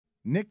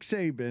Nick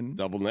Saban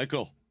Double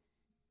nickel.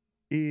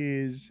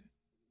 is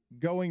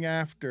going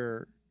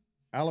after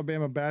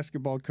Alabama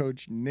basketball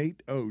coach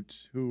Nate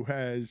Oates, who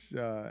has,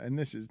 and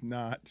this is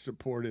not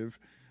supportive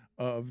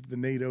of the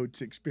Nate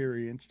Oates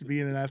experience, to be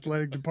in an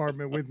athletic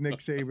department with Nick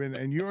Saban,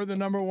 and you're the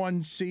number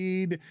 1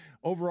 seed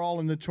overall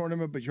in the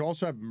tournament, but you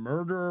also have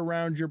murder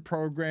around your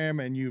program,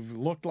 and you've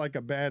looked like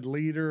a bad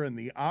leader, and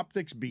the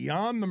optics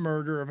beyond the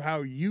murder of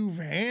how you've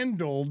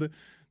handled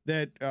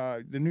that.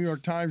 The New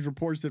York Times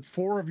reports that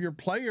 4 of your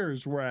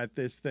players were at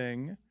this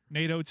thing.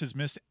 Nate Oates has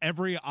missed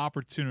every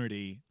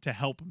opportunity to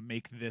help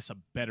make this a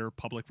better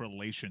public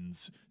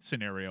relations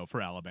scenario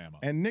for Alabama.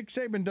 And Nick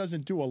Saban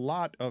doesn't do a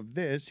lot of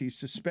this. He's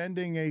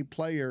suspending a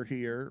player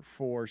here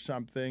for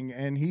something,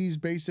 and he's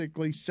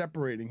basically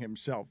separating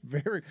himself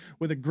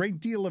with a great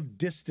deal of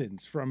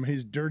distance from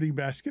his dirty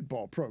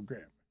basketball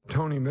program.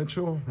 Tony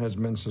Mitchell has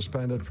been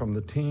suspended from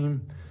the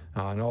team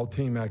and all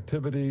team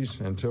activities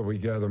until we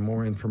gather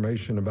more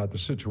information about the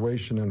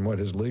situation and what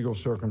his legal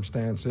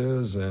circumstance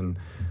is. And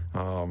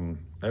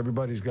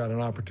everybody's got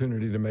an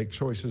opportunity to make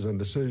choices and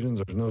decisions.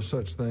 There's no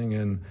such thing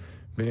in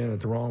being at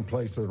the wrong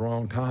place at the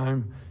wrong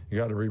time. You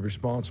got to be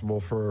responsible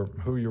for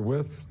who you're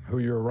with, who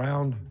you're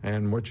around,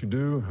 and what you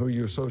do, who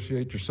you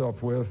associate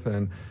yourself with,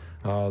 and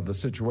the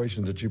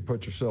situations that you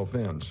put yourself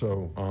in.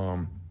 So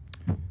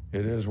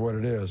it is what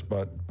it is,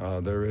 but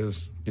there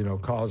is,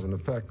 cause and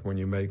effect when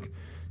you make,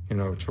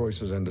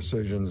 choices and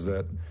decisions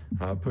that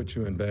put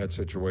you in bad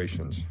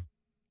situations.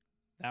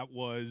 That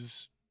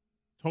was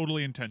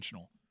totally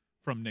intentional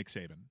from Nick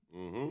Saban.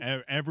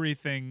 Mm-hmm.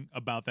 Everything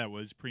about that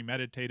was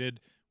premeditated,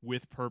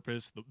 with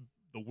purpose.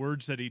 The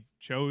words that he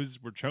chose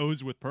were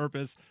chose with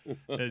purpose.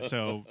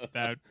 So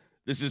that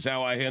this is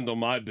how I handle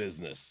my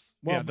business.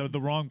 Well, the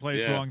wrong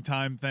place, wrong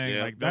time thing.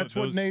 Yeah. Like that's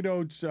what Nate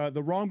Oates,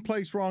 the wrong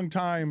place, wrong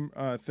time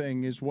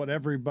thing is what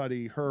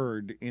everybody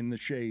heard in the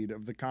shade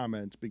of the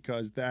comments,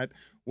 because that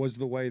was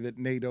the way that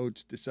Nate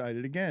Oates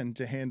decided, again,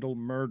 to handle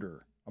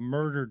murder, a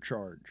murder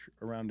charge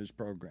around his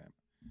program.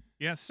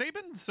 Yeah,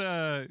 Saban's,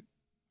 I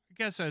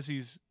guess as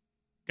he's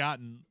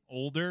gotten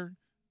older,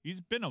 he's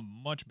been a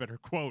much better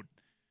quote.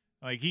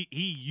 Like he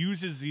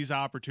uses these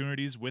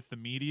opportunities with the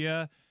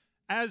media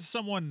as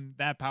someone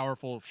that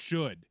powerful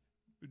should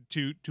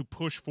to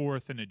push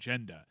forth an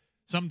agenda.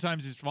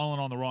 Sometimes he's fallen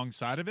on the wrong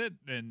side of it,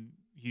 and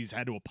he's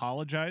had to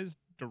apologize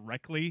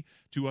directly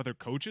to other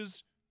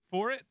coaches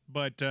for it.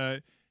 But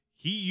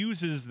he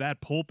uses that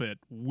pulpit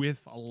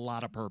with a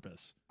lot of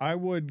purpose. I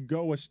would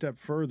go a step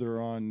further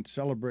on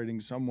celebrating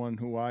someone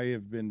who I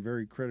have been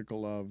very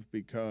critical of,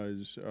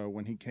 because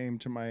when he came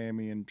to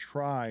Miami and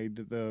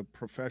tried the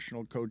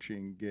professional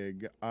coaching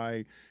gig,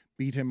 I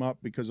beat him up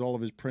because all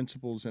of his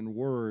principles and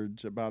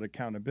words about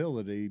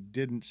accountability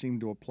didn't seem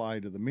to apply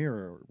to the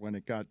mirror. When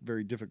it got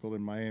very difficult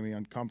in Miami,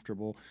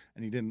 uncomfortable,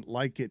 and he didn't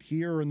like it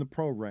here in the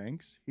pro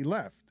ranks, he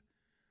left.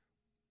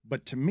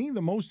 But to me,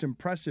 the most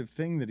impressive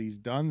thing that he's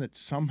done that's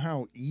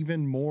somehow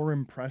even more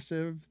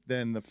impressive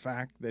than the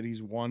fact that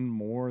he's won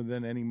more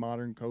than any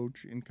modern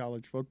coach in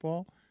college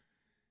football,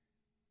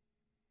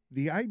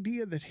 the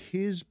idea that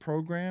his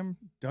program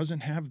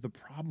doesn't have the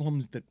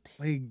problems that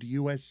plagued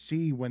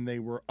USC when they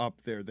were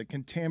up there, the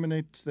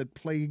contaminants that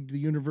plagued the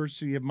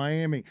University of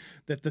Miami,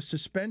 that the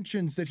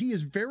suspensions, that he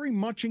is very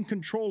much in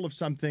control of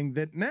something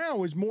that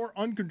now is more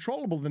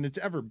uncontrollable than it's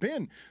ever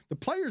been. The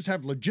players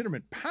have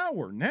legitimate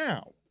power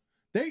now.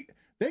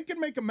 They can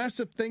make a mess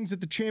of things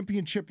at the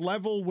championship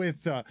level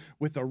with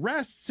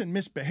arrests and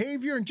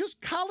misbehavior and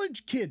just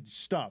college kid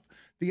stuff.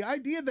 The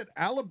idea that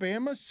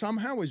Alabama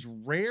somehow is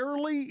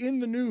rarely in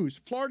the news.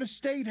 Florida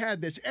State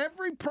had this.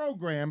 Every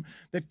program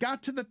that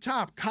got to the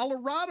top,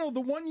 Colorado,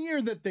 the one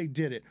year that they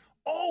did it,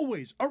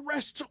 always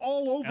arrests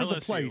all over LSU,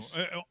 the place.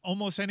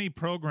 Almost any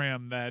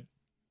program that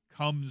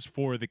comes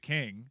for the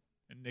king,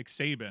 Nick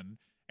Saban,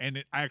 and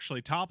it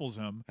actually topples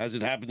him. Has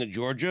it happened to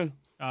Georgia?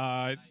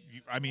 I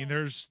mean,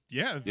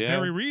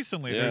 very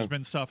recently there's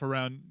been stuff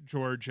around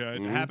Georgia.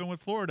 It happened with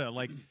Florida.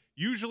 Like,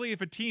 usually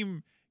if a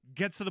team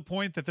gets to the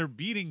point that they're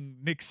beating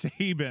Nick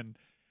Saban,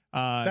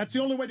 that's the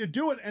only way to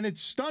do it, and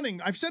it's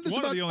stunning. I've said this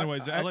one about of the only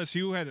ways.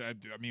 LSU had,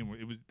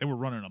 they were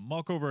running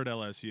amok over at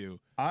LSU.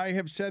 I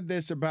have said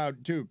this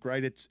about Duke,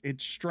 right?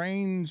 It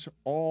strains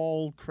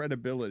all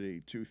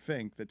credibility to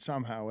think that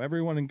somehow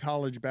everyone in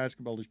college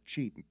basketball is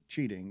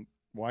cheating.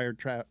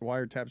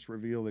 Wiretaps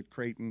reveal that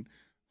Creighton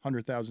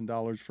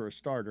 $100,000 for a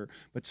starter,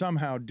 but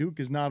somehow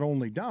Duke is not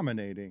only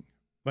dominating,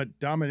 but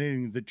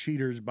dominating the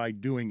cheaters by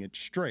doing it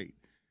straight.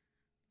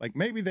 Like,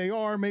 maybe they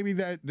are, maybe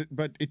that,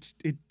 but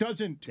it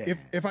doesn't.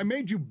 If I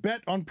made you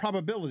bet on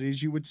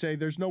probabilities, you would say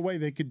there's no way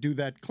they could do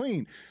that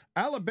clean.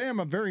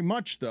 Alabama very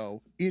much,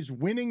 though, is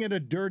winning at a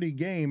dirty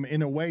game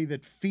in a way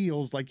that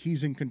feels like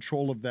he's in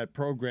control of that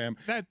program.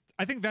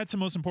 I think that's the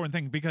most important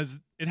thing, because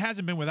it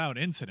hasn't been without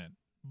incident.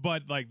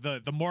 But like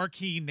the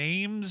marquee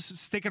names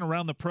sticking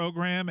around the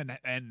program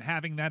and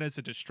having that as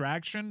a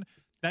distraction,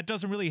 that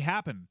doesn't really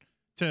happen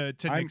to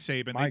Nick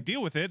Saban. They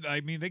deal with it. I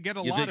mean, they get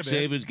a lot of it. You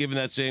think Saban's giving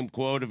that same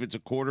quote if it's a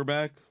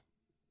quarterback,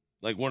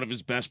 like one of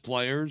his best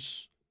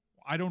players?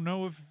 I don't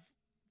know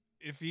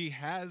if he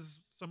has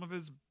some of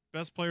his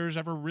best players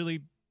ever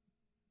really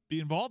be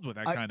involved with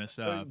that kind of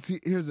stuff.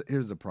 See,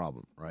 here's the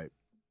problem, right?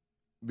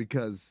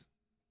 Because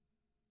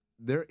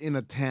they're in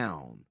a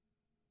town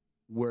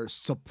where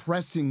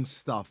suppressing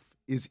stuff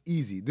is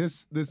easy.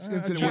 This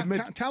incident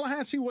with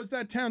Tallahassee was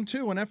that town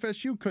too, and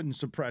FSU couldn't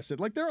suppress it.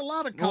 Like there are a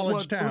lot of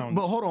college towns.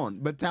 But hold on,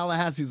 but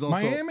Tallahassee's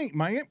also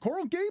Miami.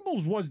 Coral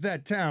Gables was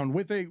that town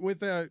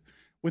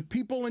with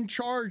people in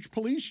charge,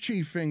 police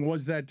chiefing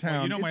was that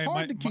town. Well, it's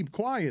hard to keep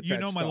quiet. You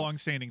know my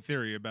long-standing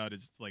theory about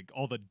is like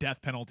all the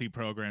death penalty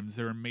programs.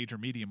 They're in major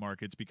media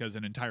markets because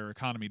an entire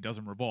economy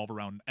doesn't revolve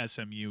around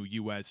SMU,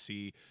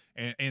 USC,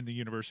 and the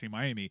University of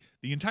Miami.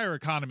 The entire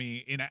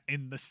economy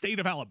in the state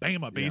of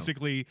Alabama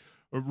basically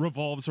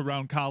revolves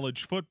around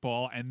college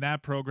football, and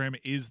that program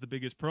is the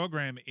biggest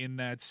program in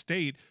that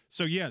state.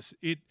 So yes,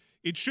 it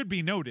should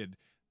be noted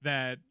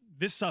that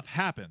this stuff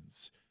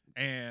happens,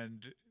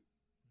 and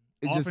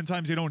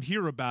oftentimes you don't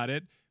hear about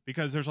it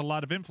because there's a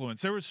lot of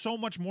influence. There was so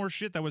much more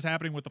shit that was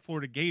happening with the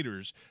Florida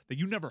Gators that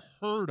you never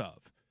heard of.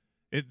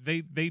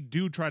 They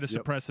do try to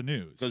suppress the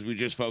news. Because we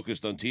just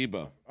focused on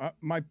Tebow.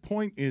 My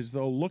point is,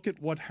 though, look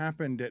at what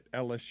happened at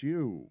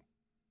LSU.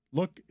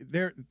 Look,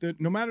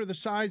 no matter the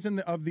size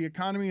of the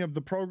economy of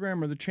the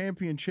program or the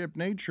championship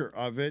nature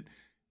of it,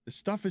 the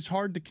stuff is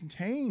hard to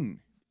contain.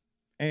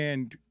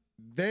 And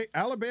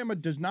Alabama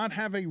does not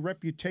have a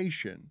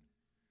reputation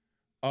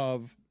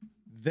of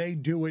they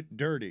do it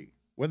dirty.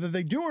 Whether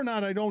they do or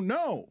not, I don't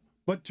know.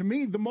 But to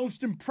me, the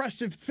most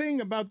impressive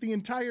thing about the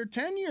entire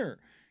tenure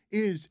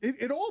is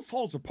it all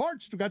falls apart,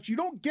 Stugotz. You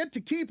don't get to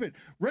keep it.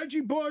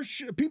 Reggie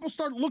Bush, people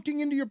start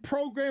looking into your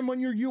program when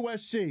you're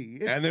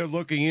USC. And they're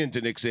looking into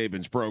Nick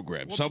Saban's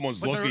program.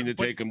 Someone's looking to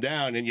take him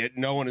down, and yet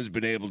no one has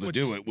been able to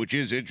do it, which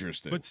is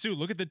interesting. But, Stu,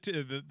 look at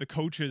the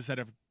coaches that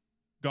have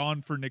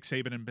gone for Nick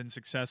Saban and been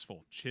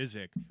successful.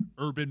 Chiswick,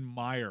 Urban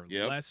Meyer,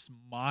 Les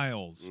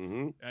Miles,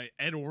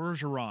 Ed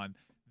Orgeron.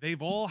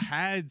 They've all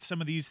had some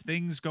of these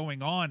things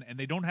going on, and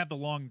they don't have the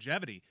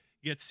longevity,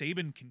 yet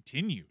Saban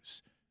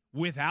continues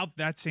without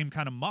that same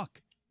kind of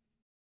muck.